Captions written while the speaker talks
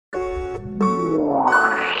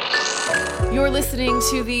You're listening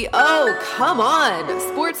to the Oh, Come On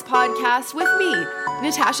Sports Podcast with me,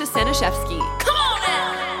 Natasha Staniszewski. Come on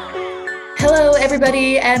now! Hello,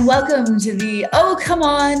 everybody, and welcome to the Oh, Come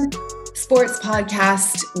On Sports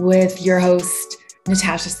Podcast with your host,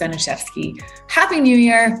 Natasha Staniszewski. Happy New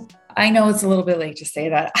Year. I know it's a little bit late to say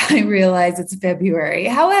that. I realize it's February.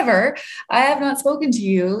 However, I have not spoken to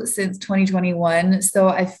you since 2021, so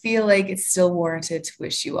I feel like it's still warranted to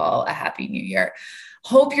wish you all a happy new year.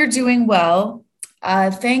 Hope you're doing well.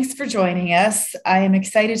 Thanks for joining us. I am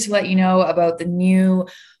excited to let you know about the new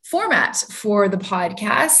format for the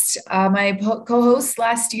podcast. My co-host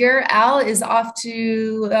last year, Al, is off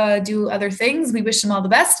to do other things. We wish him all the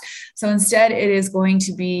best. So instead, it is going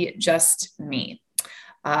to be just me.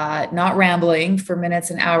 Not rambling for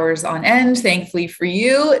minutes and hours on end, thankfully for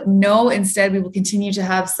you. No, instead, we will continue to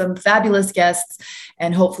have some fabulous guests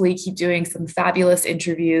and hopefully keep doing some fabulous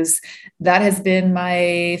interviews. That has been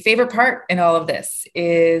my favorite part in all of this,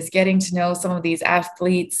 is getting to know some of these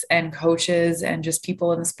athletes and coaches and just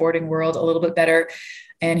people in the sporting world a little bit better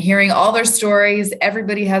and hearing all their stories.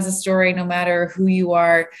 Everybody has a story, no matter who you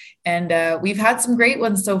are. And we've had some great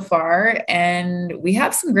ones so far. And we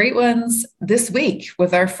have some great ones this week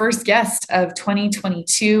with our first guest of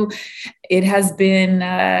 2022. It has been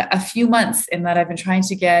a few months in that I've been trying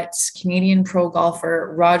to get Canadian pro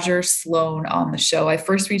golfer Roger Sloan on the show. I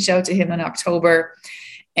first reached out to him in October.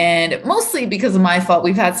 And mostly because of my fault,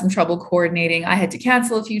 we've had some trouble coordinating. I had to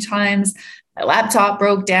cancel a few times. My laptop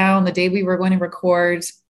broke down the day we were going to record.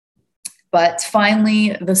 But finally,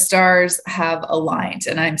 the stars have aligned,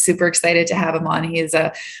 and I'm super excited to have him on. He is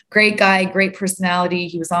a great guy, great personality.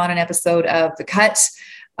 He was on an episode of The Cut,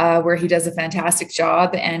 where he does a fantastic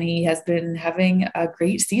job, and he has been having a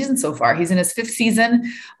great season so far. He's in his 5th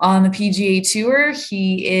season on the PGA Tour.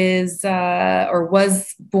 He is or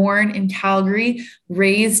was born in Calgary,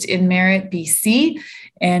 raised in Merritt, BC,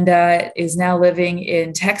 and is now living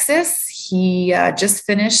in Texas. He just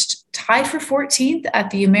finished tied for 14th at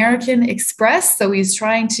the American Express. So he's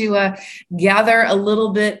trying to gather a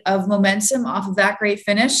little bit of momentum off of that great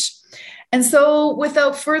finish. And so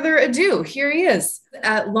without further ado, here he is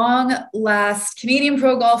at long last, Canadian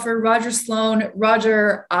pro golfer Roger Sloan.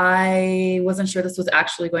 Roger, I wasn't sure this was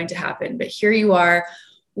actually going to happen, but here you are.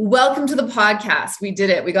 Welcome to the podcast. We did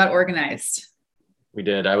it. We got organized. We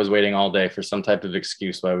did. I was waiting all day for some type of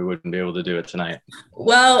excuse why we wouldn't be able to do it tonight.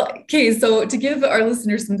 Well, okay. So to give our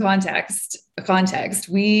listeners some context,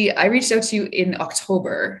 I reached out to you in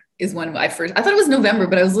October is when I thought it was November,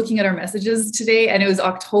 but I was looking at our messages today and it was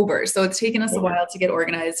October. So it's taken us a while to get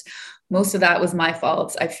organized. Most of that was my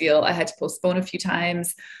fault. I feel I had to postpone a few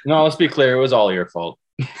times. No, let's be clear. It was all your fault.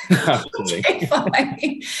 Okay,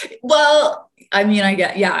 fine. Well, I mean,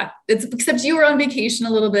 it's except you were on vacation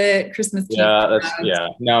a little bit, Christmas. No,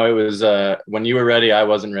 it was when you were ready, I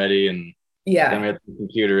wasn't ready. And then we had some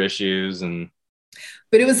computer issues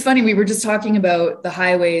but it was funny. We were just talking about the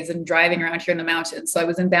highways and driving around here in the mountains. So I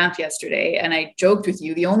was in Banff yesterday and I joked with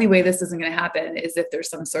you, the only way this isn't going to happen is if there's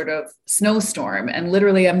some sort of snowstorm. And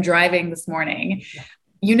literally I'm driving this morning.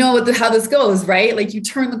 You know how this goes, right? Like you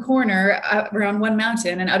turn the corner around one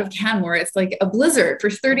mountain and out of Canmore, it's like a blizzard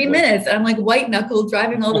for 30 minutes. And I'm like white knuckle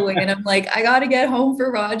driving all the way. And I'm like, I got to get home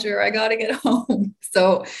for Roger. I got to get home.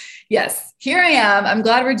 So yes, here I am. I'm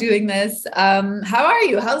glad we're doing this. How are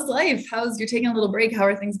you? How's life? You're taking a little break. How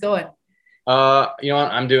are things going? You know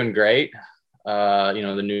what? I'm doing great.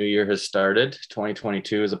 The new year has started.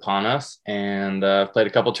 2022 is upon us and I've played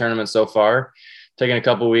a couple tournaments so far. Taking a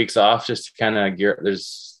couple of weeks off just to kind of gear.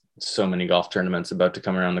 There's so many golf tournaments about to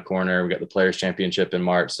come around the corner. We got the Players Championship in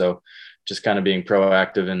March, so just kind of being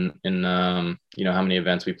proactive in how many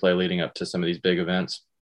events we play leading up to some of these big events.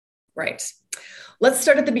 Right. Let's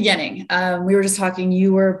start at the beginning. We were just talking.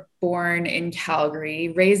 You were born in Calgary,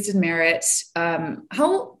 raised in Merritt.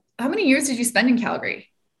 How many years did you spend in Calgary?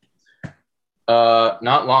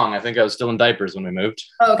 Not long. I think I was still in diapers when we moved.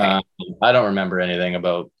 Oh, okay. I don't remember anything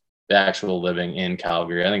about the actual living in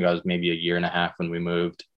Calgary. I think I was maybe a year and a half when we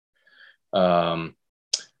moved. My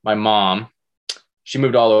mom, she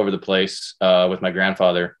moved all over the place with my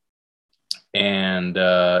grandfather and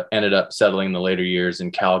ended up settling in the later years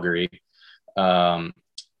in Calgary, or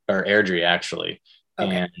Airdrie actually.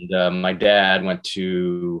 Okay. And my dad went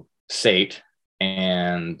to SAIT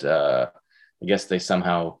and I guess they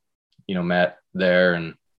somehow, met there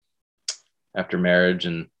and after marriage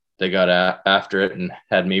and they got after it and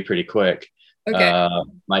had me pretty quick. Okay.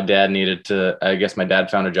 My dad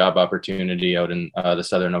found a job opportunity out in the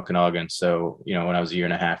Southern Okanagan. So, when I was a year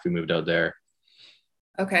and a half, we moved out there.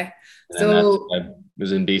 Okay. And so I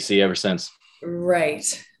was in BC ever since.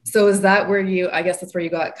 Right. So is that where I guess that's where you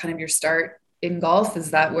got kind of your start in golf?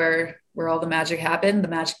 Is that where all the magic happened? The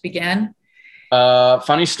magic began?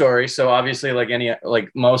 Funny story. So obviously, like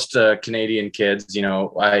most Canadian kids,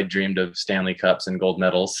 I dreamed of Stanley Cups and gold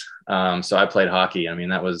medals. So I played hockey. I mean,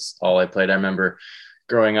 that was all I played. I remember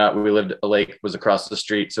growing up, a lake was across the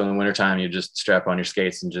street. So in the wintertime, you just strap on your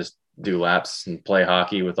skates and just do laps and play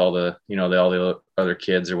hockey with all the other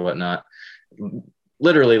kids or whatnot.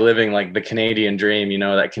 Literally living like the Canadian dream,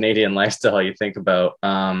 that Canadian lifestyle you think about.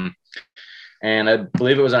 And I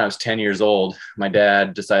believe it was when I was 10 years old, my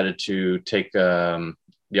dad decided to take the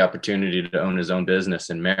opportunity to own his own business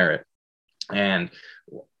in Merritt. And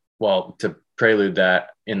well, to prelude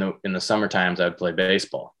that, in the summer times, I'd play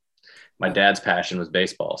baseball. My dad's passion was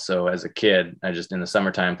baseball. So as a kid, I just in the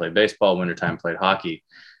summertime played baseball, wintertime played hockey.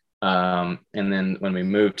 And then when we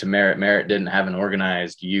moved to Merritt didn't have an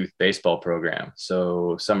organized youth baseball program.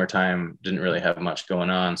 So summertime didn't really have much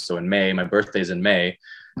going on. So in May, my birthday's in May,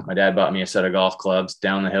 my dad bought me a set of golf clubs.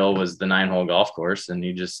 Down the hill was the 9-hole golf course. And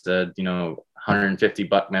he just said,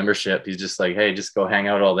 $150 membership. He's just like, hey, just go hang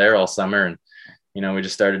out all summer. And, we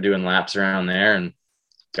just started doing laps around there. And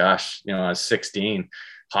gosh, I was 16.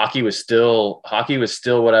 Hockey was still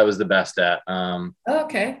what I was the best at.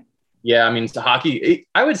 Okay. Yeah. I mean, hockey,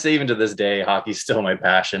 I would say even to this day, hockey's still my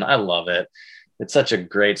passion. I love it. It's such a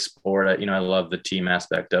great sport. I love the team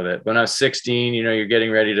aspect of it. When I was 16, you're getting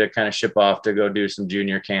ready to kind of ship off to go do some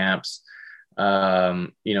junior camps,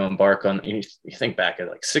 embark on, you think back at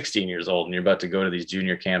like 16 years old and you're about to go to these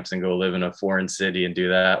junior camps and go live in a foreign city and do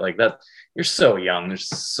that. Like that, you're so young. There's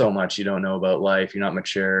so much you don't know about life. You're not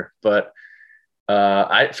mature, but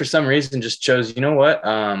I, for some reason, just chose,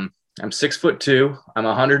 I'm 6'2", I'm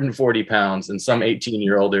 140 pounds, and some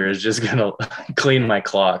 18-year-older is just going to clean my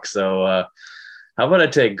clock. So, how about I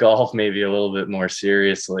take golf maybe a little bit more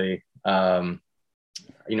seriously? I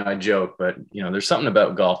joke, but there's something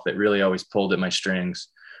about golf that really always pulled at my strings.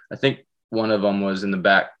 I think one of them was in the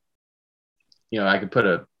back. I could put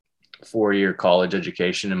a 4-year college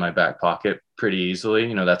education in my back pocket pretty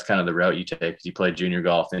easily. That's kind of the route you take. You play junior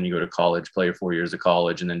golf, then you go to college, play your 4 years of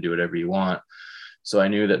college, and then do whatever you want. So I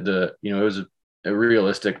knew that it was a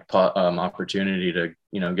realistic opportunity to,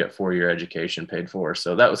 get 4-year education paid for.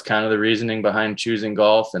 So that was kind of the reasoning behind choosing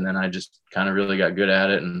golf. And then I just kind of really got good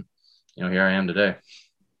at it. And, here I am today.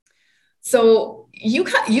 So you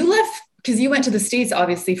left because you went to the States,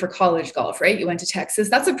 obviously, for college golf, right? You went to Texas.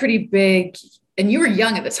 That's a pretty big, and you were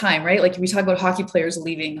young at the time, right? Like we talk about hockey players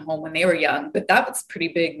leaving home when they were young, but that was a pretty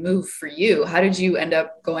big move for you. How did you end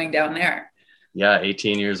up going down there? Yeah.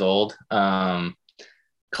 18 years old.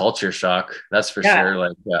 Culture shock, that's for sure.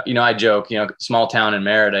 Like, I joke, small town in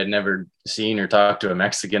Merritt, I'd never seen or talked to a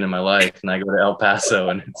Mexican in my life. And I go to El Paso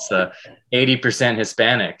and it's 80%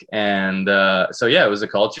 Hispanic. And so, yeah, it was a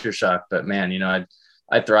culture shock, but man,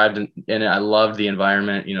 I thrived in it. I loved the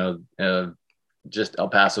environment, just El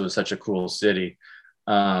Paso was such a cool city.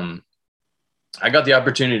 I got the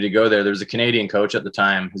opportunity to go there. There was a Canadian coach at the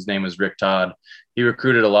time. His name was Rick Todd. He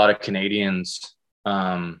recruited a lot of Canadians,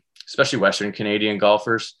 especially Western Canadian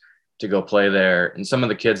golfers, to go play there. And some of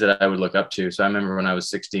the kids that I would look up to. So I remember when I was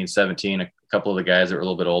 16, 17, a couple of the guys that were a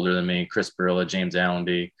little bit older than me, Chris Barilla, James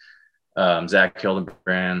Allenby, Zach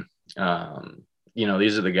Hildebrand.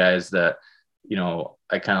 These are the guys that,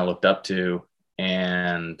 I kind of looked up to.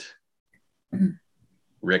 And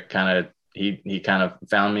Rick he kind of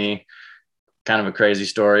found me. Kind of a crazy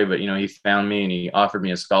story, but he found me and he offered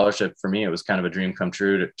me a scholarship. For me, it was kind of a dream come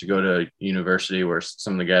true to go to university where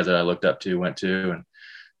some of the guys that I looked up to went to.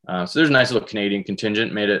 And so there's a nice little Canadian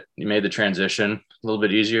contingent, made the transition a little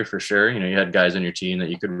bit easier for sure. You had guys on your team that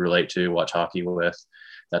you could relate to, watch hockey with,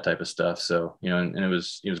 that type of stuff. So, and it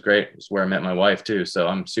was great. It's where I met my wife too. So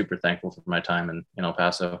I'm super thankful for my time in El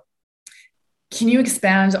Paso. Can you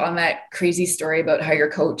expand on that crazy story about how your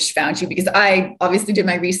coach found you? Because I obviously did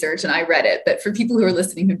my research and I read it, but for people who are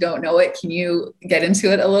listening who don't know it, can you get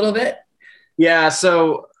into it a little bit? Yeah.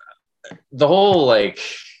 So the whole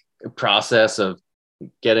process of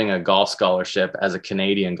getting a golf scholarship as a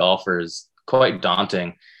Canadian golfer is quite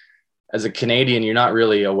daunting. As a Canadian, you're not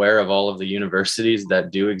really aware of all of the universities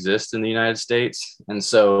that do exist in the United States. And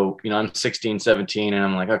so, I'm 16, 17, and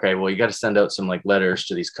I'm like, okay, well, you got to send out some letters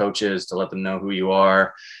to these coaches to let them know who you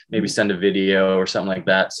are, maybe send a video or something like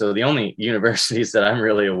that. So the only universities that I'm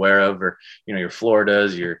really aware of are, your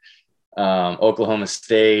Floridas, your Oklahoma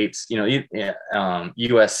States,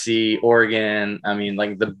 USC, Oregon. I mean,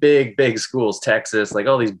 the big schools, Texas,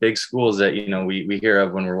 all these big schools that, we hear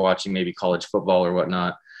of when we're watching maybe college football or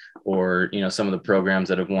whatnot. Or, some of the programs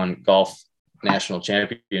that have won golf national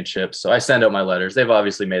championships. So I send out my letters. They've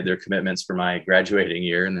obviously made their commitments for my graduating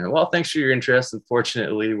year, and they're, well, thanks for your interest.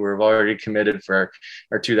 Unfortunately, we're already committed for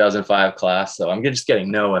our 2005 class. So I'm just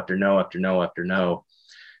getting no after no after no after no.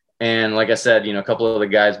 And like I said, a couple of the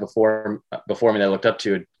guys before me that I looked up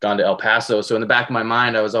to had gone to El Paso. So in the back of my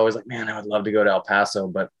mind, I was always like, man, I would love to go to El Paso,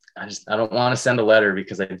 but I don't want to send a letter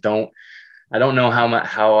because I don't know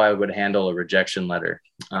how I would handle a rejection letter.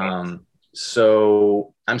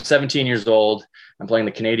 So I'm 17 years old. I'm playing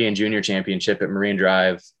the Canadian Junior Championship at Marine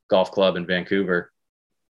Drive Golf Club in Vancouver.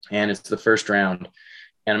 And it's the first round.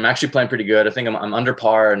 And I'm actually playing pretty good. I think I'm under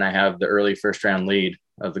par, and I have the early first round lead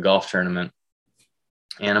of the golf tournament.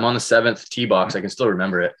 And I'm on the 7th tee box. I can still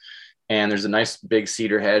remember it. And there's a nice big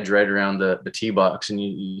cedar hedge right around the tee box. And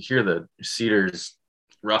you hear the cedars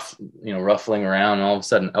ruffling around. And all of a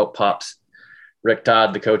sudden out pops Rick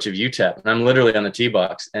Todd, the coach of UTEP. And I'm literally on the tee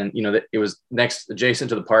box. And, it was adjacent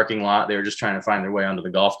to the parking lot. They were just trying to find their way onto the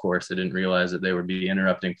golf course. They didn't realize that they would be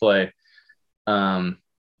interrupting play. Come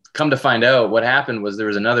to find out, what happened was there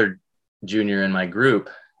was another junior in my group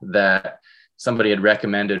that somebody had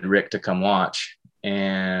recommended Rick to come watch.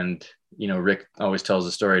 And, Rick always tells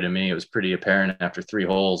the story to me. It was pretty apparent after 3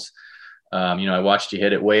 holes. I watched you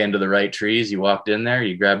hit it way into the right trees. You walked in there,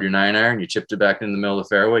 you grabbed your 9-iron, you chipped it back in the middle of the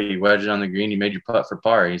fairway, you wedged it on the green, you made your putt for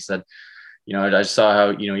par. He said, I saw how,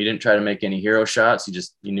 you didn't try to make any hero shots.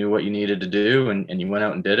 You knew what you needed to do, and you went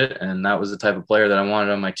out and did it. And that was the type of player that I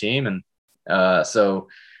wanted on my team. And so,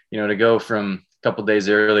 to go from a couple of days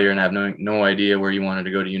earlier and have no idea where you wanted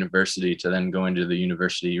to go to university to then going to the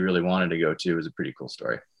university you really wanted to go to was a pretty cool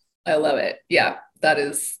story. I love it. Yeah, that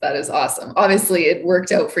is awesome. Obviously it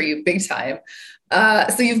worked out for you big time.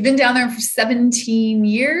 So you've been down there for 17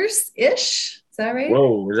 years ish. Is that right?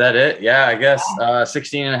 Whoa, is that it? Yeah, I guess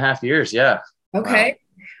 16 and a half years. Yeah. Okay.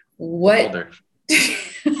 Wow.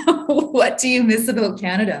 What do you miss about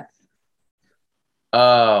Canada?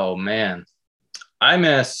 Oh man, I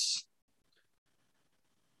miss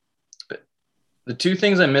the 2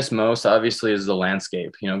 things I miss most, obviously, is the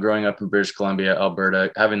landscape. Growing up in British Columbia,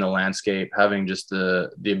 Alberta, having the landscape, having just the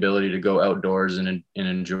ability to go outdoors and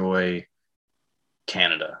enjoy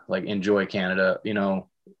Canada, enjoy Canada.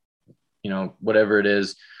 Whatever it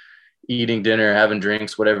is, eating dinner, having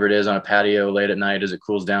drinks, whatever it is on a patio late at night as it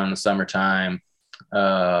cools down in the summertime.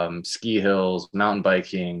 Ski hills, mountain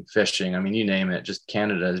biking, fishing. I mean, you name it. Just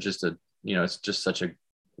Canada is just it's just such a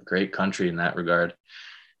great country in that regard.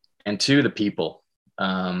 And 2, the people,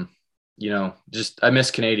 I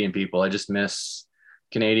miss Canadian people. I just miss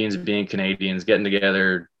Canadians being Canadians, getting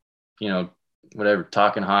together, whatever,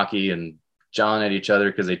 talking hockey and jawing at each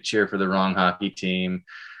other because they cheer for the wrong hockey team,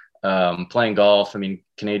 playing golf. I mean,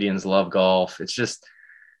 Canadians love golf. It's just,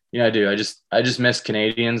 I do. I just miss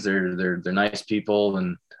Canadians. They're nice people.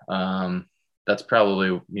 And that's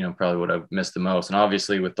probably what I've missed the most. And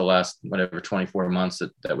obviously with the last, 24 months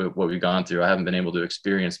what we've gone through, I haven't been able to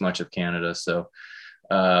experience much of Canada. So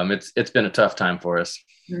it's been a tough time for us.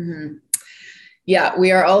 Mm-hmm. Yeah.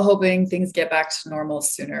 We are all hoping things get back to normal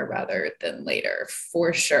sooner rather than later,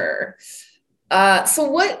 for sure. So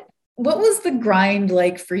what was the grind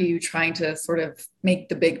like for you trying to sort of make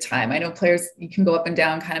the big time? I know players, you can go up and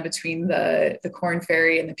down kind of between the Korn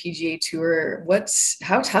Ferry and the PGA Tour.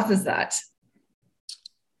 How tough is that?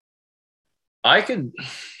 I could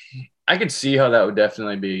see how that would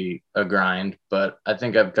definitely be a grind, but I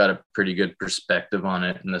think I've got a pretty good perspective on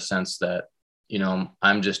it in the sense that,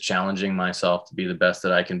 I'm just challenging myself to be the best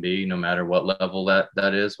that I can be, no matter what level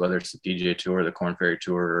that is, whether it's the PGA Tour or the Korn Ferry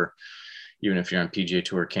Tour, or even if you're on PGA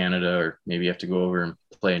Tour Canada, or maybe you have to go over and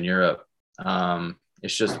play in Europe.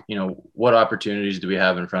 It's just, what opportunities do we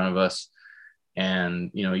have in front of us,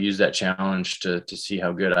 and, use that challenge to see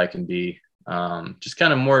how good I can be. Just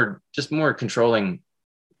kind of more controlling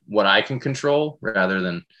what I can control rather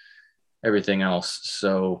than everything else.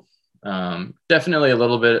 So, definitely a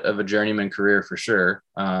little bit of a journeyman career for sure.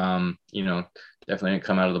 Definitely didn't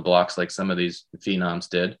come out of the blocks like some of these phenoms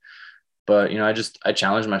did, but, I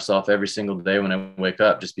challenge myself every single day when I wake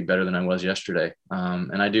up, just be better than I was yesterday.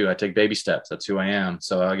 And I take baby steps. That's who I am.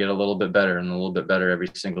 So I get a little bit better and a little bit better every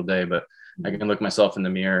single day, but I can look myself in the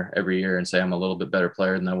mirror every year and say I'm a little bit better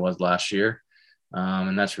player than I was last year.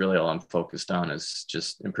 And that's really all I'm focused on, is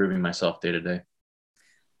just improving myself day to day.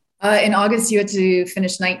 In August, you had to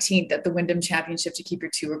finish 19th at the Wyndham Championship to keep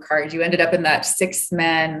your tour card. You ended up in that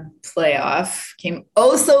 6-man playoff, came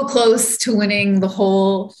so close to winning the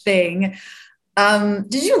whole thing.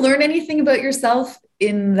 Did you learn anything about yourself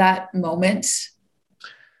in that moment?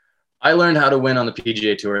 I learned how to win on the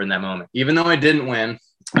PGA Tour in that moment. Even though I didn't win,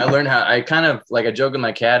 I learned how. I kind of, like, I joke with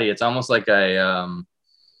my caddy, it's almost like I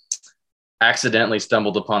accidentally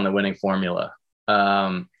stumbled upon the winning formula.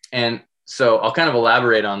 And so I'll kind of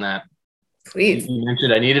elaborate on that. Please. You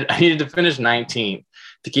mentioned I needed to finish 19th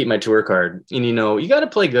to keep my tour card. And, you got to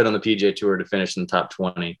play good on the PGA Tour to finish in the top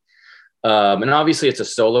 20. And obviously it's a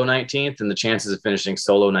solo 19th, and the chances of finishing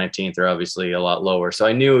solo 19th are obviously a lot lower. So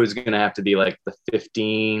I knew it was going to have to be like the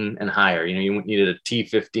 15 and higher. You needed a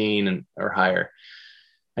T15 or higher.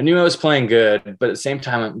 I knew I was playing good, but at the same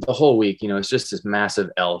time, the whole week, it's just this massive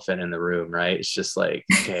elephant in the room, right? It's just like,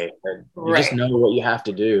 okay, you just know what you have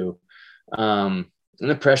to do. And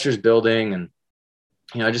the pressure's building, and,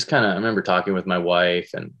 I just I remember talking with my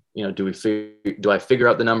wife, and, do I figure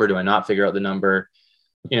out the number? Do I not figure out the number?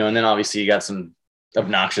 And then obviously you got some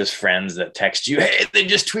obnoxious friends that text you, hey, they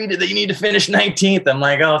just tweeted that you need to finish 19th. I'm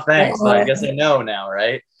like, oh, thanks. Well, I guess I know now,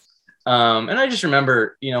 right? And I just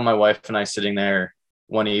remember, my wife and I sitting there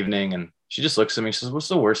one evening, and she just looks at me, she says, what's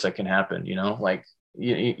the worst that can happen? Like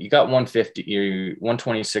you got 150,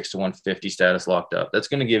 126 to 150 status locked up. That's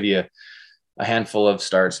going to give you a handful of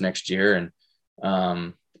starts next year.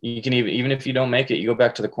 And you can even if you don't make it, you go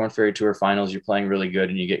back to the Korn Ferry Tour finals, you're playing really good,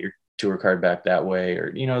 and you get your tour card back that way.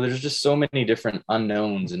 Or, there's just so many different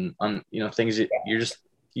unknowns and, things that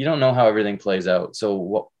you don't know how everything plays out.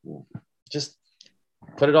 So just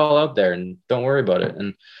put it all out there and don't worry about it.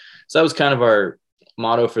 And so that was kind of our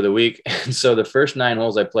motto for the week. And so the first 9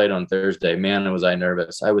 holes I played on Thursday, man, was I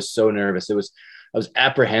nervous. I was so nervous. I was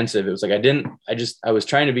apprehensive. It was like, I was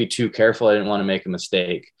trying to be too careful. I didn't want to make a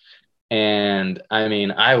mistake. And I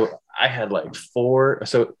mean, I had like 4.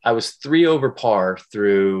 So I was 3 over par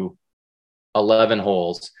through 11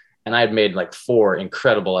 holes, and I had made like 4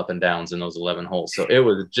 incredible up and downs in those 11 holes. So it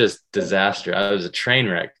was just disaster. I was a train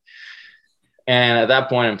wreck. And at that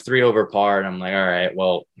point, I'm 3 over par, and I'm like, all right,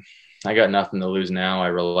 well, I got nothing to lose now. I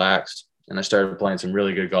relaxed, and I started playing some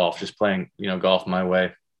really good golf, just playing, golf my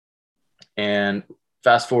way. And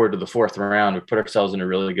fast forward to the 4th round, we put ourselves in a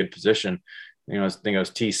really good position. I think I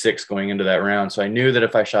was T6 going into that round. So I knew that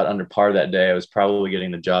if I shot under par that day, I was probably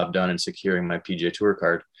getting the job done and securing my PGA Tour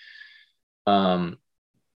card. And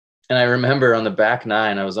I remember on the back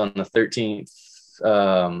 9, I was on the 13th.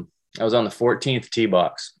 I was on the 14th tee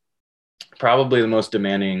box, probably the most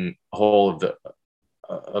demanding hole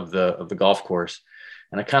of the golf course.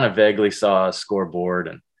 And I kind of vaguely saw a scoreboard,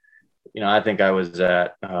 and, I think I was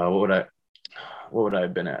at, what would I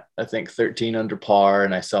have been at? I think 13 under par.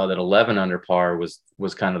 And I saw that 11 under par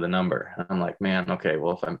was kind of the number. And I'm like, man, okay,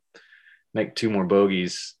 well, if I make 2 more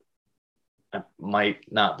bogeys, I might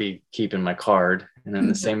not be keeping my card. And in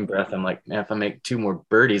the same breath, I'm like, man, if I make 2 more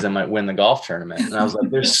birdies, I might win the golf tournament. And I was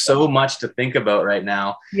like, there's so much to think about right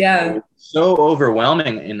now. Yeah. So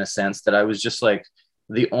overwhelming in a sense that I was just like,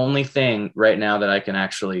 the only thing right now that I can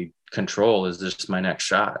actually control is just my next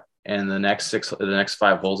shot. And the next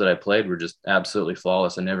 5 holes that I played were just absolutely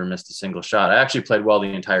flawless. I never missed a single shot. I actually played well the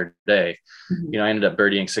entire day. Mm-hmm. I ended up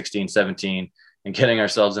birdieing 16, 17 and getting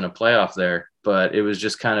ourselves in a playoff there. But it was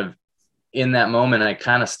just kind of, in that moment, I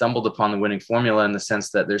kind of stumbled upon the winning formula, in the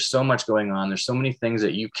sense that there's so much going on. There's so many things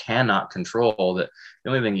that you cannot control, that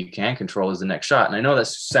the only thing you can control is the next shot. And I know that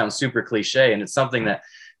sounds super cliche, and it's something that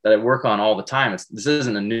I work on all the time. This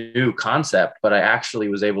isn't a new concept, but I actually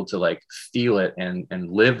was able to like feel it and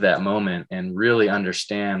live that moment and really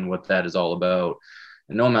understand what that is all about.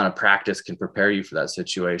 And no amount of practice can prepare you for that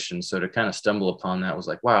situation. So to kind of stumble upon that was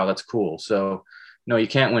like, wow, that's cool. So no, you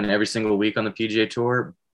can't win every single week on the PGA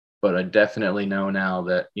Tour, but I definitely know now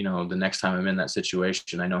that, the next time I'm in that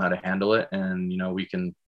situation, I know how to handle it, and, we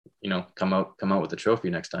can, come out with the trophy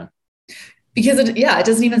next time. Because it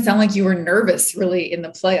doesn't even sound like you were nervous really in the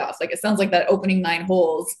playoffs. Like, it sounds like that opening 9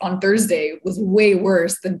 holes on Thursday was way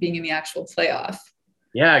worse than being in the actual playoff.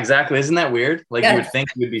 Yeah, exactly. Isn't that weird? Like, You would think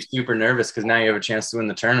you would be super nervous because now you have a chance to win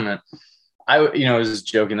the tournament. I was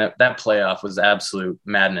joking that playoff was absolute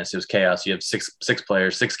madness. It was chaos. You have six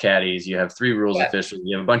players, 6 caddies. You have 3 rules officials.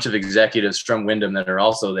 You have a bunch of executives from Wyndham that are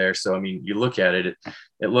also there. So, I mean, you look at it,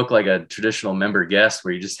 it looked like a traditional member guest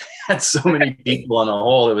where you just had so many people on a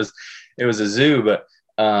hole. It was a zoo. But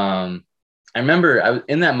I remember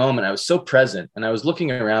in that moment, I was so present, and I was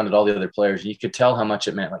looking around at all the other players, and you could tell how much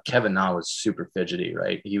it meant. Like, Kevin Na was super fidgety,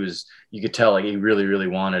 right? You could tell like he really, really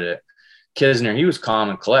wanted it. Kisner, he was calm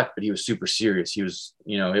and collect, but he was super serious. He was,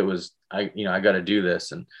 I got to do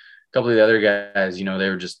this. And a couple of the other guys,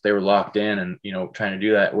 they were locked in and, trying to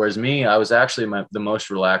do that. Whereas me, I was actually the most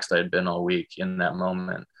relaxed I had been all week in that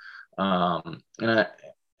moment.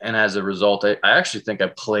 And as a result, I actually think I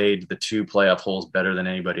played the 2 playoff holes better than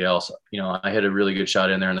anybody else. I hit a really good shot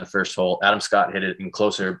in there in the first hole. Adam Scott hit it in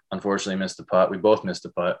closer, unfortunately missed the putt. We both missed the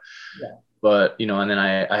putt. Yeah. But, and then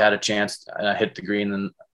I had a chance, and I hit the green,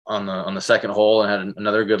 and on the second hole and had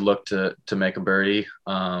another good look to make a birdie.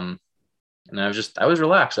 And I was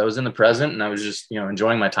relaxed. I was in the present, and I was just,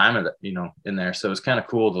 enjoying my time at in there. So it was kind of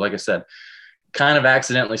cool to, like I said, kind of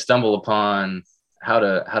accidentally stumble upon how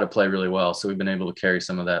to play really well. So we've been able to carry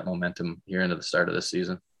some of that momentum here into the start of this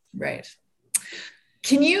season. Right.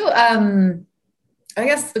 Can you, I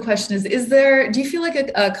guess the question is do you feel like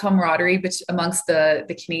a camaraderie amongst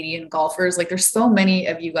the Canadian golfers? Like, there's so many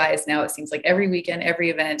of you guys now, it seems like every weekend, every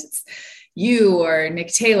event, it's you or Nick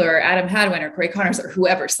Taylor or Adam Hadwin or Corey Connors or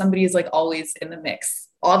whoever, somebody is like always in the mix.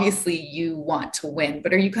 Obviously you want to win,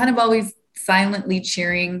 but are you kind of always silently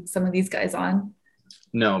cheering some of these guys on?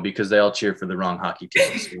 No, because they all cheer for the wrong hockey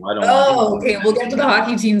teams. So I don't okay. We'll get to the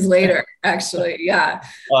hockey teams later, actually. Yeah.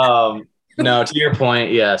 No, to your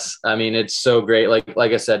point, yes. I mean, it's so great. Like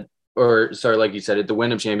I said, like you said, at the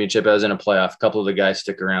Wyndham Championship, I was in a playoff. A couple of the guys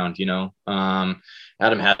stick around,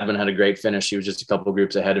 Adam Hadwin had a great finish. He was just a couple of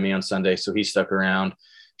groups ahead of me on Sunday, so he stuck around,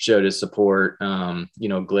 showed his support.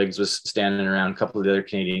 Gliggs was standing around. A couple of the other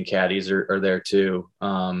Canadian caddies are there too.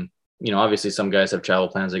 Obviously some guys have travel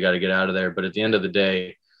plans. They got to get out of there. But at the end of the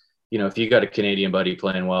day, if you got a Canadian buddy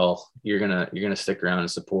playing well, you're gonna stick around and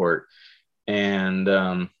support. And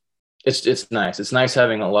it's nice. It's nice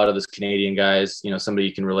having a lot of those Canadian guys, somebody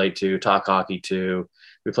you can relate to, talk hockey to.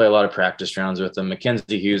 We play a lot of practice rounds with them.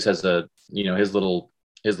 Mackenzie Hughes has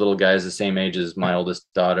his little guy is the same age as my oldest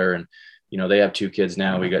daughter. And, they have 2 kids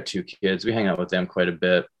now. We got 2 kids. We hang out with them quite a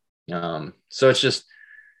bit. So it's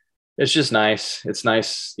just nice. It's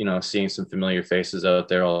nice, seeing some familiar faces out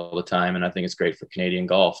there all the time. And I think it's great for Canadian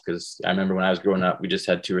golf, because I remember when I was growing up, we just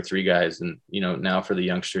had 2 or 3 guys. And, now for the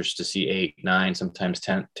youngsters to see 8, 9, sometimes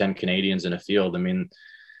 10 Canadians in a field, I mean,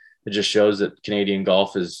 it just shows that Canadian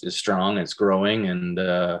golf is strong, it's growing, and,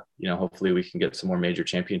 hopefully we can get some more major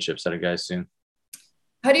championships out of guys soon.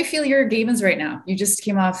 How do you feel your game is right now? You just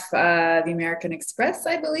came off the American Express,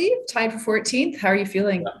 I believe, tied for 14th. How are you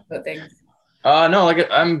feeling about things? No,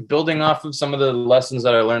 I'm building off of some of the lessons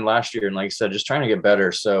that I learned last year. And like I said, just trying to get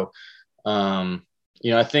better. So, I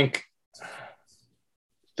think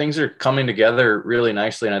things are coming together really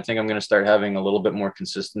nicely. And I think I'm going to start having a little bit more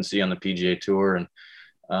consistency on the PGA Tour.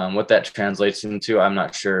 And what that translates into, I'm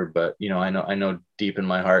not sure. But, I know deep in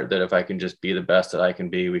my heart that if I can just be the best that I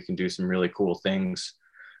can be, we can do some really cool things.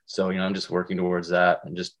 So, I'm just working towards that,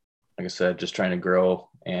 and just, like I said, just trying to grow.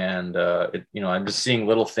 And, I'm just seeing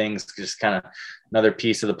little things, just kind of another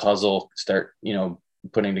piece of the puzzle start,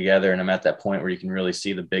 putting together. And I'm at that point where you can really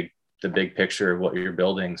see the big picture of what you're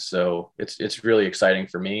building. So it's really exciting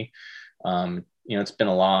for me. It's been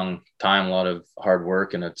a long time, a lot of hard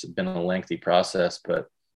work, and it's been a lengthy process, but,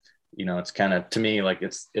 it's kind of, to me, like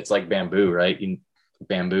it's like bamboo, right?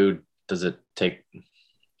 Bamboo, does it take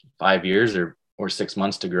 5 years or 6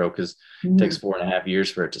 months to grow? Because it takes 4.5 years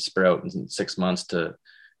for it to sprout, and 6 months to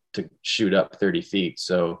shoot up 30 feet.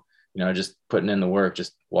 So, just putting in the work,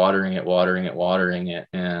 just watering it.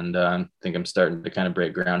 And I think I'm starting to kind of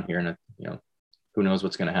break ground here, and, who knows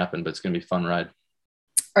what's going to happen, but it's going to be a fun ride.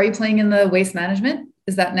 Are you playing in the Waste Management?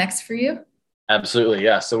 Is that next for you? Absolutely.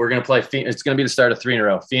 Yeah. So we're going to play, it's going to be the start of 3 in a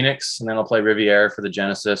row, Phoenix, and then I'll play Riviera for the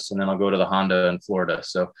Genesis, and then I'll go to the Honda in Florida.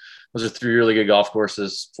 So those are 3 really good golf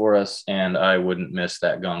courses for us, and I wouldn't miss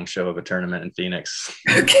that gong show of a tournament in Phoenix.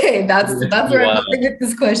 Okay, that's where I'm going with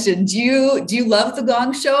this question. Do you love the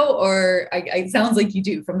gong show, or it sounds like you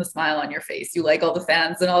do from the smile on your face? You like all the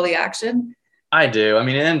fans and all the action? I do. I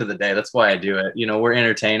mean, at the end of the day, that's why I do it. We're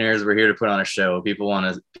entertainers. We're here to put on a show. People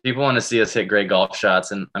want to see us hit great golf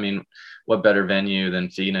shots, and I mean, what better venue than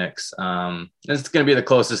Phoenix? It's going to be the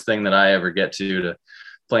closest thing that I ever get to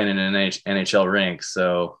playing in an NHL rink.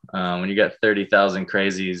 So when you got 30,000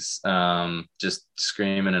 crazies just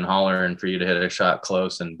screaming and hollering for you to hit a shot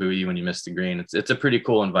close and boo you when you miss the green, it's a pretty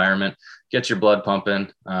cool environment. Get your blood pumping.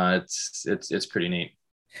 It's pretty neat.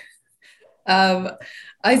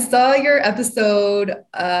 I saw your episode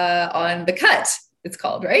on The Cut. It's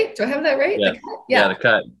called, right? Do I have that right? Yeah. The Cut? Yeah, The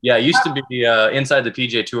Cut. Yeah, it used to be inside the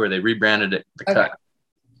PGA Tour. They rebranded it The Cut.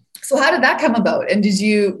 So how did that come about? And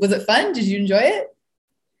was it fun? Did you enjoy it?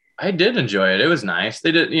 I did enjoy it. It was nice.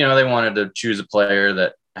 They did, they wanted to choose a player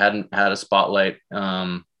that hadn't had a spotlight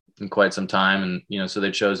in quite some time. And, so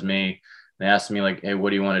they chose me. They asked me like, hey,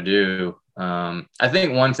 what do you want to do? I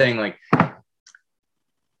think one thing, like,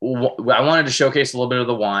 I wanted to showcase a little bit of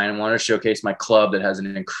the wine. I wanted to showcase my club that has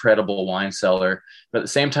an incredible wine cellar. But at the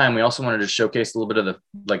same time, we also wanted to showcase a little bit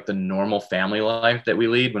of the normal family life that we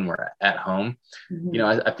lead when we're at home.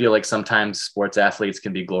 Mm-hmm. I feel like sometimes sports athletes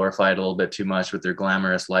can be glorified a little bit too much with their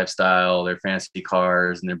glamorous lifestyle, their fancy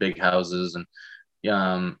cars and their big houses. And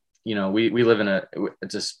we live in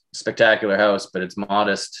it's a spectacular house, but it's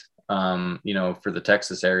modest, for the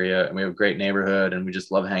Texas area, and we have a great neighborhood, and we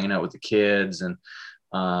just love hanging out with the kids. And,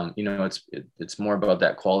 it's more about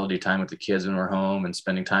that quality time with the kids when we're home and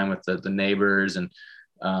spending time with the neighbors and,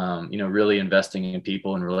 really investing in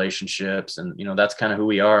people and relationships. And, that's kind of who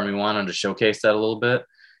we are. And we wanted to showcase that a little bit.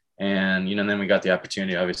 And, then we got the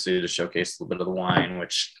opportunity, obviously, to showcase a little bit of the wine,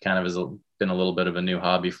 which kind of has been a little bit of a new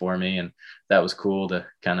hobby for me. And that was cool to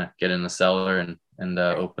kind of get in the cellar and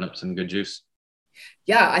open up some good juice.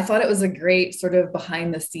 Yeah, I thought it was a great sort of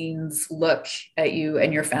behind the scenes look at you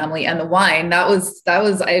and your family and the wine. That was,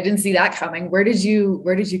 I didn't see that coming. Where did you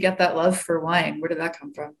get that love for wine? Where did that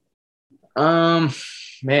come from?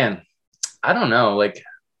 Man, I don't know. Like,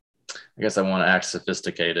 I guess I want to act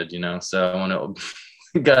sophisticated, so I want to,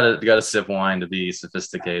 gotta sip wine to be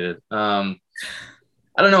sophisticated.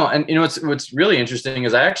 I don't know. And what's really interesting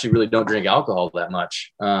is I actually really don't drink alcohol that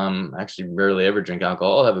much. I actually rarely ever drink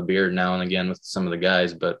alcohol. I'll have a beer now and again with some of the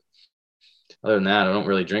guys, but other than that, I don't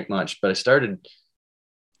really drink much. But I started,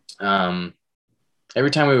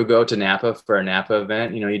 every time we would go to Napa for a Napa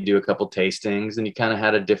event, you do a couple tastings and you kind of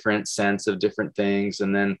had a different sense of different things.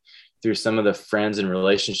 And then through some of the friends and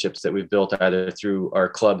relationships that we've built, either through our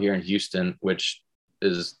club here in Houston, which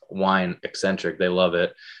is wine eccentric, they love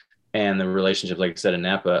it, and the relationship, like I said, in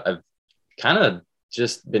Napa, I've kind of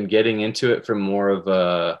just been getting into it from more of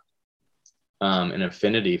an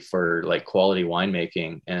affinity for like quality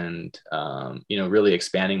winemaking and, really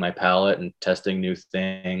expanding my palate and testing new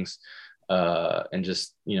things. And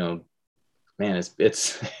just, man,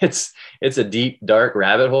 it's a deep, dark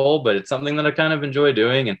rabbit hole, but it's something that I kind of enjoy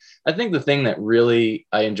doing. And I think the thing that really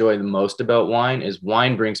I enjoy the most about wine is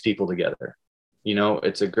wine brings people together.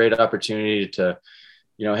 It's a great opportunity to,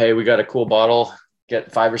 hey, we got a cool bottle,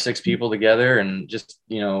 get 5 or 6 people together and just,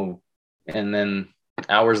 and then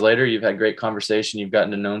hours later, you've had great conversation. You've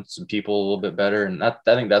gotten to know some people a little bit better. And I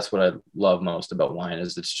think that's what I love most about wine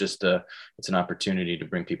is it's just it's an opportunity to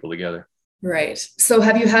bring people together. Right. So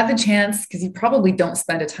have you had the chance, because you probably don't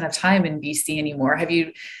spend a ton of time in BC anymore. Have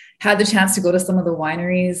you had the chance to go to some of the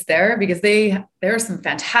wineries there? Because there are some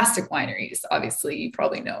fantastic wineries, obviously, you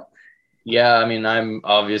probably know. Yeah, I mean, I'm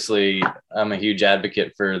a huge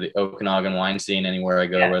advocate for the Okanagan wine scene anywhere I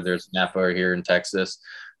go, whether it's Napa or here in Texas.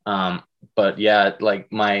 But yeah, I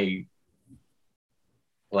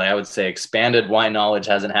would say expanded wine knowledge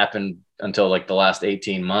hasn't happened until like the last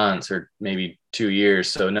 18 months or maybe 2 years.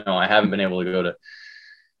 So no, I haven't been able to go to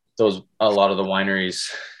a lot of the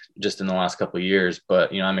wineries just in the last couple of years,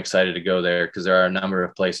 but I'm excited to go there because there are a number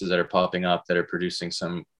of places that are popping up that are producing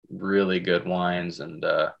some really good wines. And,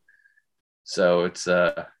 so it's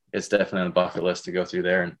definitely on the bucket list to go through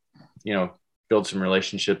there and, build some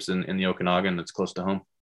relationships in the Okanagan that's close to home.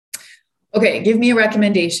 Okay. Give me a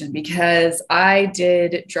recommendation because I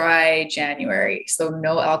did dry January. So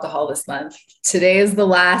no alcohol this month. Today is the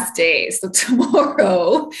last day. So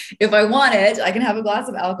tomorrow, if I want it, I can have a glass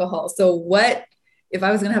of alcohol. So if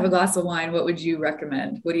I was going to have a glass of wine, what would you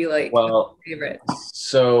recommend? What do you like? Well, favorite?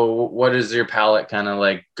 So what does your palate kind of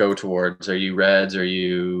like go towards? Are you reds? Are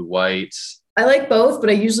you whites? I like both, but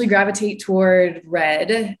I usually gravitate toward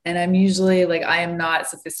red. And I'm usually I am not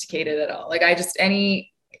sophisticated at all. Any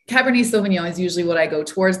Cabernet Sauvignon is usually what I go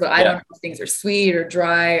towards, but I don't know if things are sweet or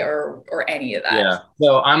dry or any of that. Yeah.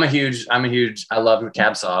 So I love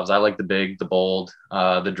Cab Sauvs. I like the big, the bold,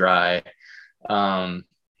 the dry.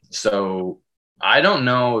 So I don't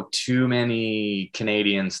know too many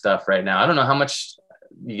Canadian stuff right now. I don't know how much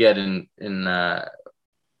you get in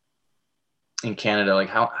Canada. Like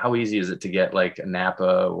how easy is it to get like a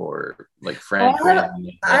Napa or like French?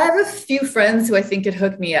 I have a few friends who I think could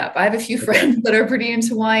hook me up. I have a few friends that are pretty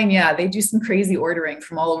into wine. Yeah. They do some crazy ordering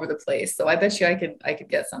from all over the place. So I bet you I could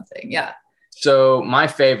get something. Yeah. So my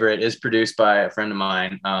favorite is produced by a friend of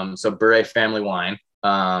mine. So Bure Family Wine.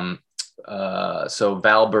 So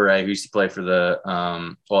Val Bure, who used to play for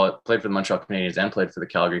played for the Montreal Canadiens and played for the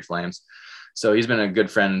Calgary Flames. So he's been a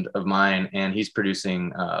good friend of mine, and he's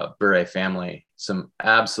producing Bure Family, some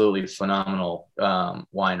absolutely phenomenal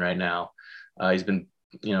wine right now. He's been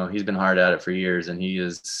hard at it for years, and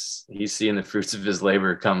he's seeing the fruits of his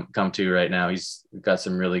labor come to right now. He's got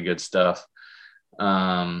some really good stuff.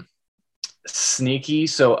 Sneaky.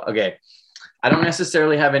 So, okay. I don't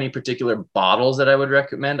necessarily have any particular bottles that I would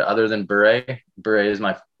recommend other than Bure. Bure is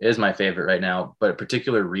my favorite right now, but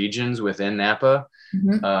particular regions within Napa,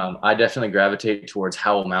 I definitely gravitate towards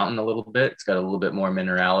Howell Mountain a little bit. It's got a little bit more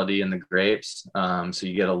minerality in the grapes. So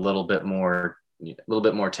you get a little bit more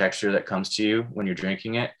texture that comes to you when you're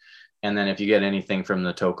drinking it. And then if you get anything from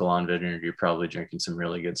the To Kalon vineyard, you're probably drinking some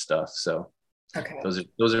really good stuff. So Okay.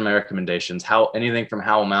 Those are my recommendations. Anything from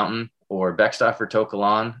Howell Mountain or Beckstaff or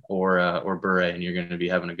Tokelan or Bure, and you're going to be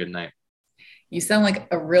having a good night. You sound like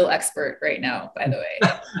a real expert right now, by the way.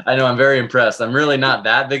 I know, I'm very impressed. I'm really not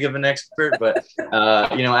that big of an expert, but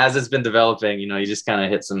as it's been developing, you just kind of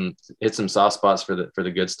hit some soft spots for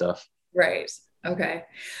the good stuff. Right. Okay.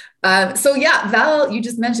 So yeah, Val, you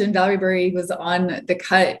just mentioned Valerie Burry was on the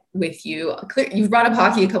cut with you. You've brought up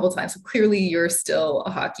hockey a couple of times, so clearly you're still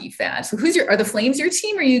a hockey fan. So are the Flames your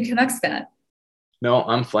team, or are you a Canucks fan? No,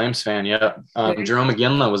 I'm Flames fan. Yeah. Jerome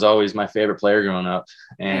McGinley was always my favorite player growing up.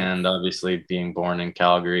 And obviously being born in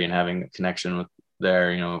Calgary and having a connection with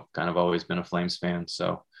there, kind of always been a Flames fan.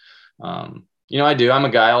 So, I do. I'm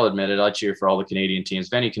a guy, I'll admit it. I cheer for all the Canadian teams,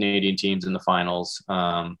 if any Canadian teams in the finals.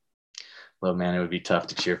 Well, man, it would be tough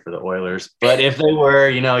to cheer for the Oilers. But if they were,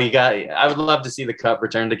 I would love to see the cup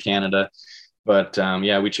return to Canada. But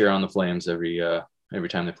we cheer on the Flames every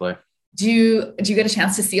time they play. Do you get a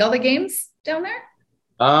chance to see all the games down there?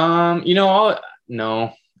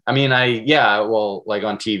 No. I mean, like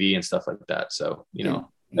on TV and stuff like that. So,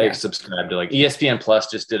 they subscribe to like ESPN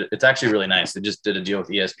Plus it's actually really nice. They just did a deal with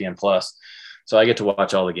ESPN Plus. So I get to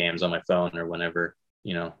watch all the games on my phone or whenever,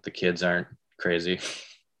 the kids aren't crazy.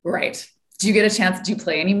 Right. Do you get a chance? Do you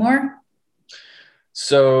play anymore?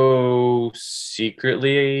 So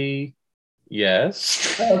secretly,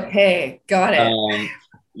 yes. Okay. Got it.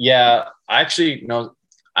 Yeah, actually, no,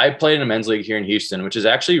 I played in a men's league here in Houston, which is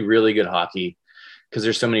actually really good hockey because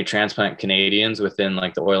there's so many transplant Canadians within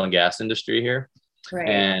like the oil and gas industry here. Right.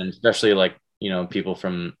 And especially like, people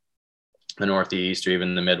from the Northeast or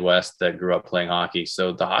even the Midwest that grew up playing hockey.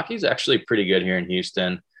 So the hockey is actually pretty good here in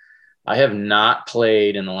Houston. I have not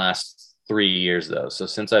played in the last 3 years though. So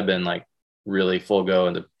since I've been like really full go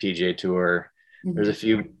in the PGA Tour, there's a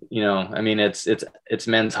few, it's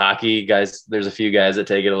men's hockey, guys. There's a few guys that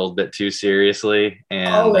take it a little bit too seriously,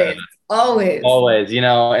 and always,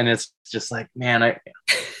 and it's just like, man,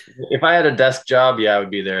 if I had a desk job, I would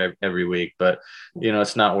be there every week, but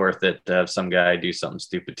it's not worth it to have some guy do something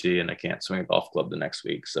stupid to you and I can't swing a golf club the next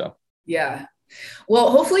week. So yeah, well,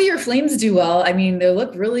 hopefully your Flames do well. I mean, they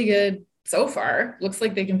look really good so far. Looks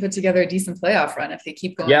like they can put together a decent playoff run if they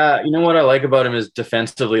keep going. Yeah, what I like about them is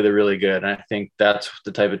defensively they're really good. And I think that's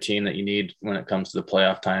the type of team that you need when it comes to the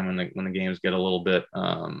playoff time when the games get a little bit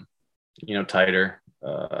tighter.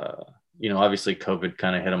 Obviously COVID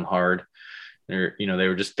kind of hit them hard. They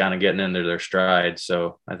were just kind of getting into their stride.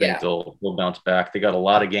 So I think they'll bounce back. They got a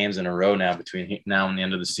lot of games in a row now between now and the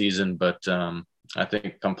end of the season, but I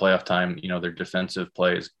think come playoff time, their defensive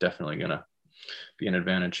play is definitely going to be an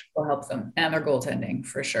advantage. Will help them, and their goaltending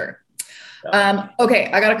for sure. Yeah.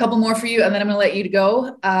 Okay, I got a couple more for you, and then I'm going to let you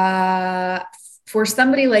go. For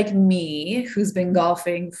somebody like me who's been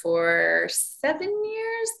golfing for 7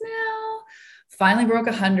 years now, finally broke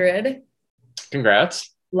 100.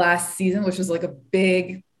 Congrats. Last season, which was like a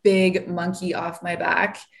big monkey off my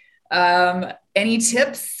back. Any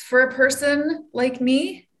tips for a person like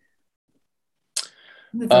me?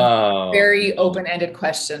 It's a very open-ended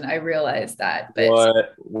question. I realize that.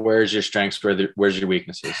 But where's your strengths? Where's your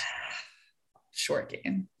weaknesses? Short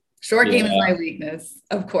game. Short game is my weakness,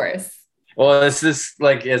 of course. Well, it's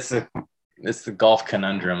the golf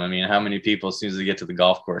conundrum. I mean, how many people, as soon as they get to the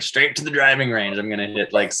golf course, straight to the driving range, I'm going to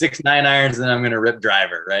hit like 6-9 irons, and then I'm going to rip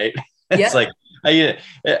driver, right? It's like,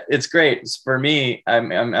 it's great. For me,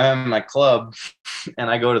 I'm in my club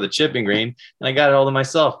and I go to the chipping green and I got it all to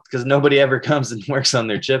myself because nobody ever comes and works on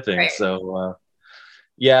their chipping. Right. So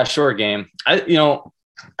short game.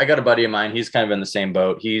 I got a buddy of mine. He's kind of in the same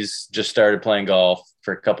boat. He's just started playing golf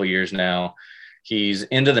for a couple of years now. He's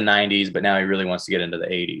into the 90s, but now he really wants to get into the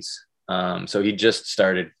 80s. So he just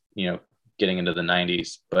started, getting into the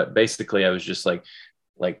 90s, but basically I was just like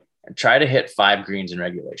try to hit 5 greens in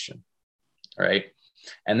regulation. Right.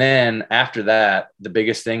 And then after that, the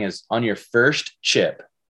biggest thing is on your first chip,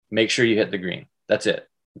 make sure you hit the green. That's it.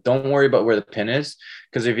 Don't worry about where the pin is.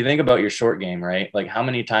 Because if you think about your short game, right, like how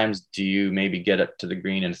many times do you maybe get up to the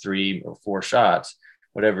green in 3 or 4 shots,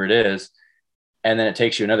 whatever it is, and then it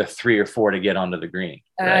takes you another 3 or 4 to get onto the green,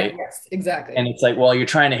 right? Yes, exactly. And it's like, well, you're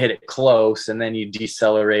trying to hit it close and then you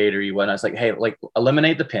decelerate or you whatnot. It's like, hey, like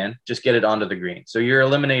eliminate the pin, just get it onto the green. So you're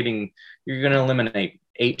going to eliminate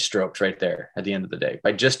 8 strokes right there at the end of the day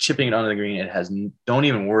by just chipping it onto the green. Don't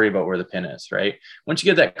even worry about where the pin is, right? Once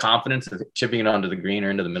you get that confidence of chipping it onto the green or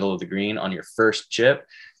into the middle of the green on your first chip,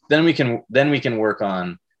 then we can work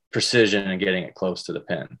on precision and getting it close to the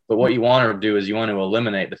pin. But what you want to do is you want to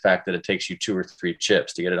eliminate the fact that it takes you 2 or 3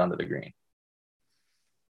 chips to get it onto the green.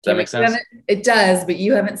 Does that make sense? It does, but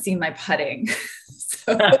you haven't seen my putting.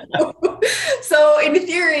 So in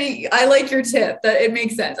theory, I like your tip. That it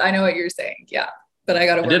makes sense. I know what you're saying. Yeah, but I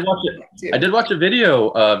got to. I did watch a video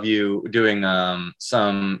of you doing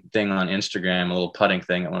some thing on Instagram, a little putting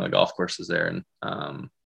thing at one of the golf courses there in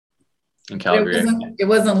Calgary. It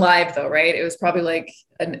wasn't live though, right? It was probably like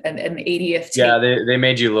an 80th. Yeah, they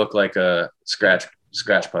made you look like a scratch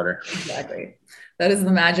putter. Exactly. That is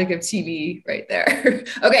the magic of TV right there.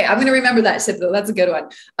 Okay, I'm going to remember that tip though. That's a good one.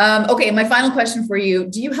 Okay, my final question for you.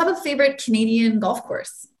 Do you have a favorite Canadian golf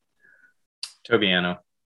course? Tobiano.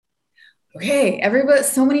 Okay,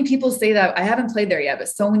 so many people say that. I haven't played there yet, but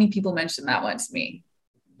so many people mentioned that one to me.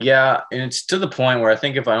 Yeah, and it's to the point where I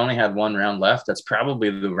think if I only had one round left, that's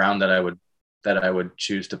probably the round that I would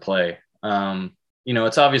choose to play.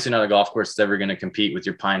 It's obviously not a golf course that's ever going to compete with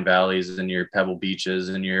your Pine Valleys and your Pebble Beaches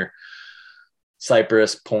and your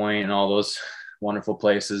Cypress Point and all those wonderful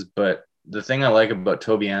places. But the thing I like about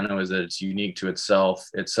Tobiano is that it's unique to itself.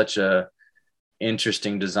 It's such a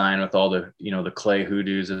interesting design with all the, the clay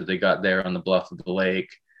hoodoos that they got there on the bluff of the lake.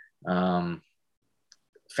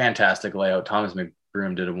 Fantastic layout. Thomas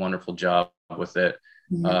McBroom did a wonderful job with it.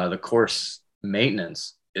 Mm-hmm. The course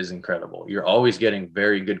maintenance is incredible. You're always getting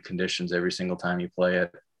very good conditions every single time you play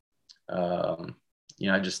it.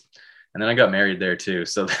 And then I got married there too.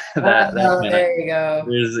 So there you go.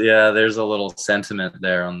 There's a little sentiment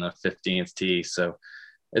there on the 15th tee. So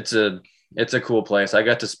it's a cool place. I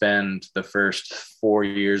got to spend the first 4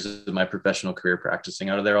 years of my professional career practicing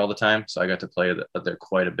out of there all the time. So I got to play there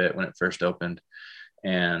quite a bit when it first opened.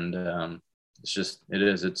 And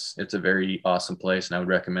it's a very awesome place. And I would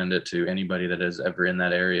recommend it to anybody that is ever in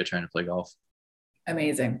that area trying to play golf.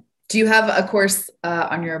 Amazing. Do you have a course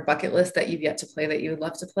on your bucket list that you've yet to play that you would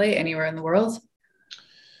love to play anywhere in the world?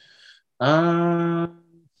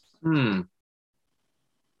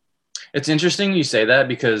 It's interesting you say that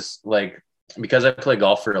because I play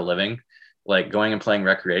golf for a living, like going and playing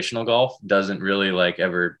recreational golf doesn't really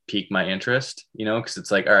ever pique my interest, because it's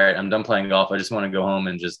like, all right, I'm done playing golf. I just want to go home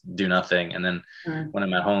and just do nothing. And then when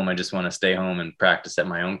I'm at home, I just want to stay home and practice at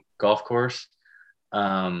my own golf course.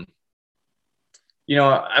 I've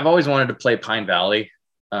always wanted to play Pine Valley.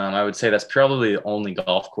 I would say that's probably the only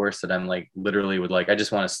golf course that I'm literally would I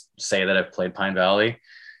just want to say that I've played Pine Valley.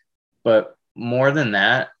 But more than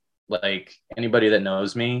that, anybody that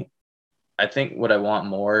knows me, I think what I want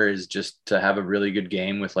more is just to have a really good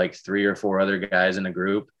game with 3 or 4 other guys in a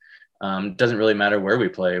group. It doesn't really matter where we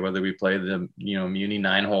play, whether we play the, Muni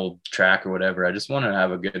 9-hole track or whatever. I just want to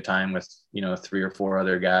have a good time with, 3 or 4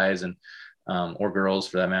 other guys and, or girls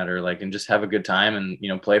for that matter, and just have a good time and,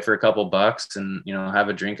 play for a couple bucks and, have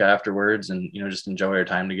a drink afterwards and, just enjoy our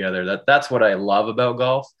time together. That's what I love about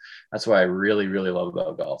golf. That's what I really, really love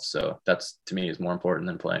about golf. So that's, to me, is more important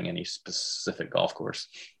than playing any specific golf course.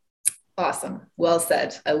 Awesome. Well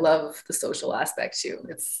said. I love the social aspect too.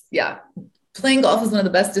 Playing golf is one of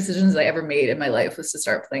the best decisions I ever made in my life, was to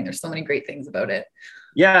start playing. There's so many great things about it.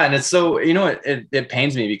 Yeah. And it's so, it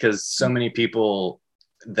pains me because so many people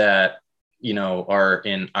that, are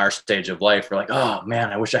in our stage of life are like, oh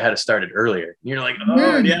man, I wish I had started earlier. And you're like,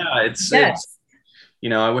 oh yeah, it's,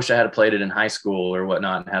 I wish I had played it in high school or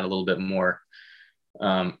whatnot and had a little bit more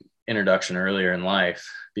introduction earlier in life,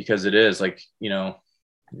 because it is if you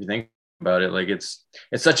think about it, it's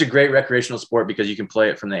such a great recreational sport because you can play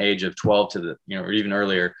it from the age of 12 to the, or even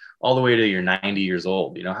earlier, all the way to you're 90 years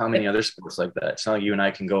old. How many other sports like that? It's not like you and I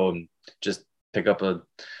can go and just pick up a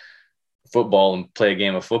football and play a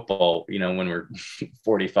game of football, when we're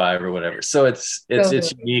 45 or whatever. So it's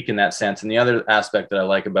unique in that sense. And the other aspect that I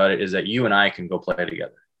like about it is that you and I can go play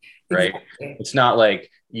together, right? Exactly. It's not like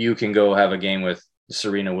you can go have a game with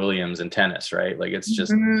Serena Williams in tennis, right? It's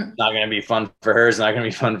just not going to be fun for her. It's not going to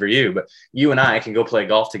be fun for you, but you and I can go play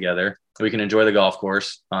golf together. We can enjoy the golf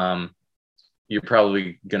course. You're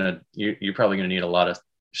probably going to need a lot of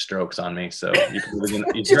strokes on me. So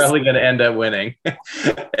you're probably going to end up winning.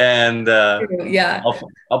 And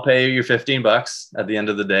I'll pay you your $15 at the end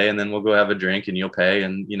of the day, and then we'll go have a drink and you'll pay.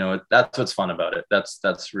 And, that's what's fun about it.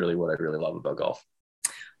 That's really what I really love about golf.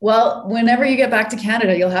 Well, whenever you get back to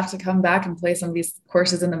Canada, you'll have to come back and play some of these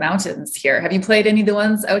courses in the mountains here. Have you played any of the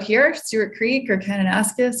ones out here, Stewart Creek or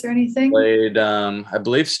Kananaskis or anything? Played, I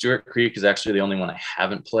believe Stewart Creek is actually the only one I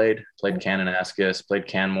haven't played. Played Kananaskis, played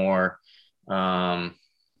Canmore.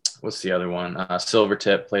 What's the other one?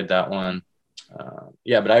 Silvertip, played that one.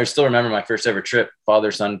 But I still remember my first ever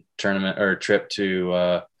father-son tournament or trip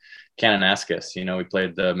to Kananaskis. We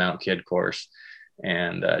played the Mount Kidd course.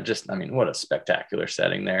 And what a spectacular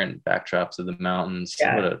setting there and backdrops of the mountains.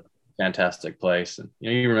 Yeah. What a fantastic place. And,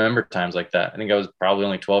 you remember times like that. I think I was probably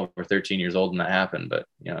only 12 or 13 years old when that happened, but,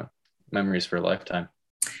 memories for a lifetime.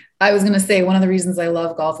 I was going to say one of the reasons I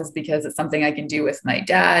love golf is because it's something I can do with my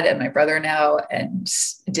dad and my brother now, and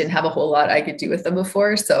didn't have a whole lot I could do with them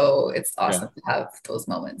before. So it's awesome to have those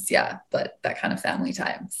moments. Yeah. But that kind of family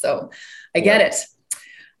time. So I get it.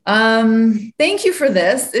 Thank you for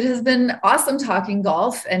this. It has been awesome talking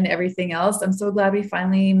golf and everything else. I'm so glad we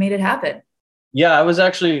finally made it happen. Yeah, I was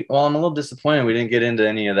actually, well, I'm a little disappointed we didn't get into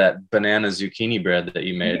any of that banana zucchini bread that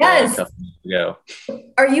you made a couple weeks ago.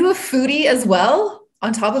 Are you a foodie as well?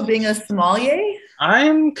 On top of being a sommelier?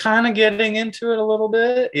 I'm kind of getting into it a little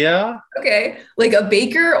bit. Yeah. Okay. Like a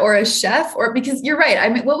baker or a chef, or because you're right. I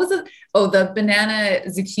mean, what was it? Oh, the banana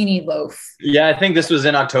zucchini loaf. Yeah. I think this was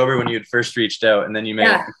in October when you had first reached out, and then you made,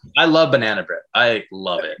 I love banana bread. I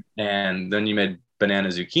love it. And then you made banana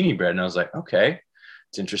zucchini bread. And I was like, okay,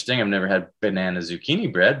 it's interesting. I've never had banana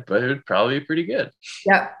zucchini bread, but it would probably be pretty good.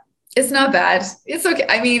 Yeah. It's not bad. It's okay.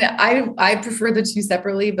 I mean, I prefer the two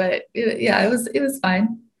separately, but it was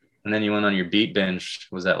fine. And then you went on your beet binge.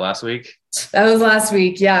 Was that last week? That was last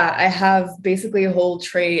week. Yeah. I have basically a whole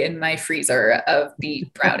tray in my freezer of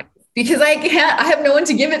beet brownies because I have no one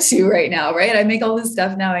to give it to right now. Right. I make all this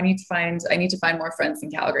stuff now. I need to find more friends in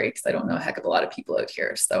Calgary because I don't know a heck of a lot of people out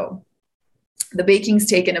here. So the baking's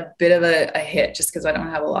taken a bit of a hit just because I don't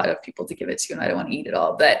have a lot of people to give it to and I don't want to eat it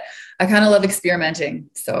all, but I kind of love experimenting.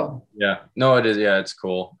 So yeah, no, it is. Yeah, it's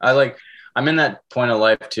cool. I'm in that point of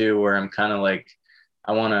life too, where I'm kind of like,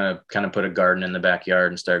 I want to kind of put a garden in the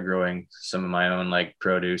backyard and start growing some of my own like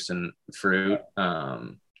produce and fruit,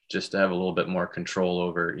 just to have a little bit more control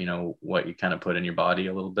over, what you kind of put in your body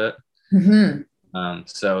a little bit. Mm-hmm.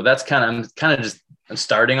 So that's I'm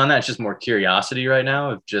starting on that. It's just more curiosity right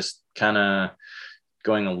now of just kind of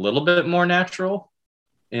going a little bit more natural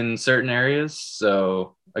in certain areas.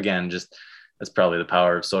 So again, that's probably the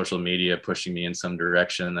power of social media pushing me in some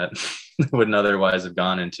direction that wouldn't otherwise have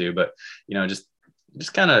gone into, but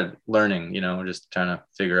just kind of learning, just trying to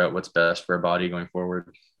figure out what's best for our body going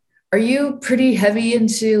forward. Are you pretty heavy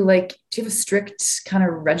into do you have a strict kind of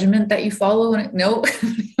regimen that you follow? No.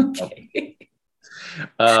 Okay.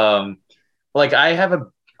 I have a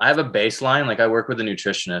baseline, like I work with a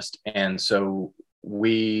nutritionist. And so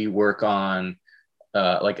we work on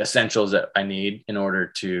essentials that I need in order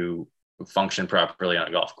to function properly on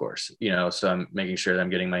a golf course, so I'm making sure that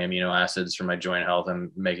I'm getting my amino acids for my joint health.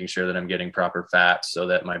 I'm making sure that I'm getting proper fats so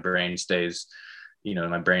that my brain stays,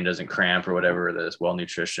 my brain doesn't cramp or whatever, that is well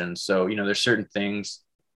nutrition. So, there's certain things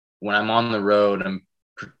when I'm on the road, I'm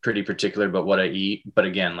pretty particular about what I eat. But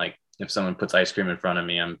again, like if someone puts ice cream in front of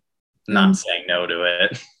me, I'm not saying no to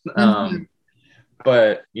it.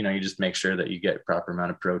 But you just make sure that you get proper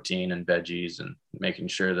amount of protein and veggies and making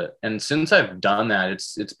sure that, and since I've done that,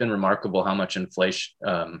 it's been remarkable how much inflation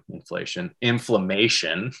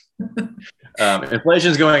inflammation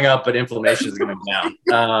is going up, but inflammation is going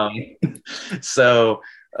down.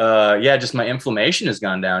 Just my inflammation has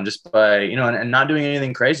gone down just by, and not doing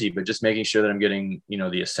anything crazy, but just making sure that I'm getting,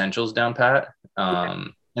 the essentials down pat.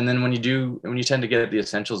 And then when you tend to get the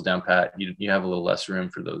essentials down pat, you have a little less room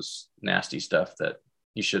for those nasty stuff that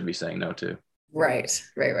you should be saying no to. Right.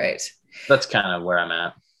 That's kind of where I'm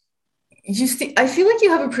at. I feel like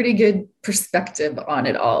you have a pretty good perspective on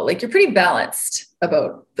it all. Like you're pretty balanced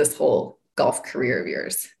about this whole golf career of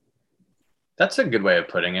yours. That's a good way of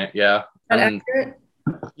putting it. Yeah. Accurate?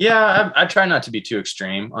 Yeah. I try not to be too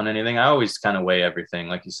extreme on anything. I always kind of weigh everything.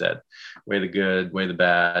 Like you said, weigh the good, weigh the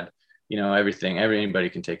bad. Everything, anybody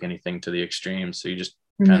can take anything to the extreme. So you just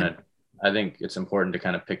kind of, I think it's important to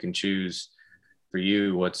kind of pick and choose for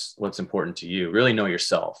you, what's important to you. Really know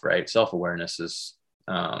yourself, right? Self-awareness is,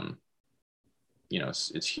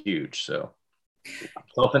 it's huge. So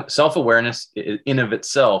self-awareness in of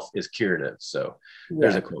itself is curative. So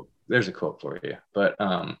there's a quote for you, but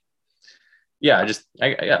I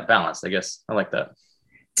got balanced, I guess. I like that.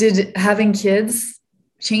 Did having kids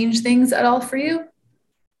change things at all for you?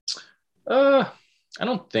 I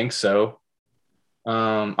don't think so.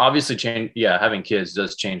 Obviously having kids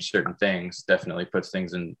does change certain things, definitely puts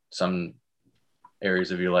things in some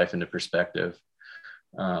areas of your life into perspective.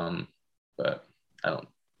 But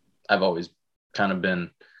I've always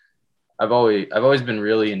been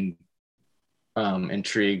really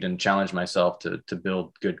intrigued and challenged myself to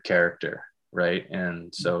build good character. Right.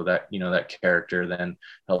 And so that, that character then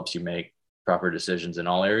helps you make proper decisions in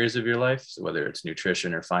all areas of your life. So whether it's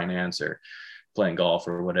nutrition or finance or playing golf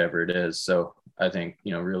or whatever it is. So I think,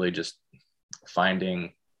 really just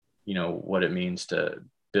finding, what it means to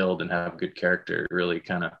build and have good character, really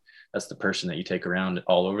kind of, that's the person that you take around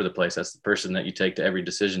all over the place. That's the person that you take to every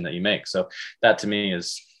decision that you make. So that to me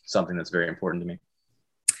is something that's very important to me.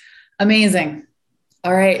 Amazing.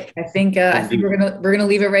 All right. I think we're gonna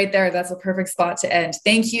leave it right there. That's a perfect spot to end.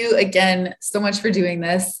 Thank you again so much for doing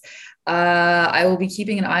this. I will be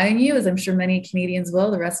keeping an eye on you, as I'm sure many Canadians will,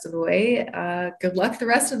 the rest of the way. Good luck the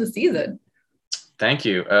rest of the season. Thank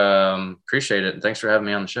you. Appreciate it. Thanks for having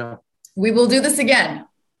me on the show. We will do this again.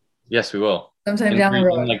 Yes, we will. Sometime down the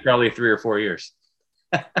road. In like probably 3 or 4 years.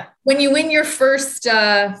 When you win your first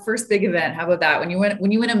big event, how about that? When you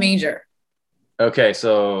win a major. Okay,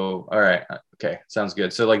 so all right. Okay, sounds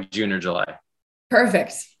good. So like June or July.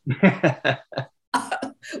 Perfect.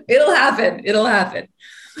 It'll happen.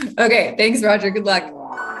 Okay, thanks, Roger. Good luck.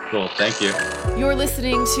 Cool. Thank you. You're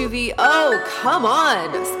listening to the Oh Come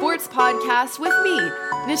On Sports Podcast with me,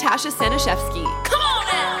 Natasha Staniszewski. Come on!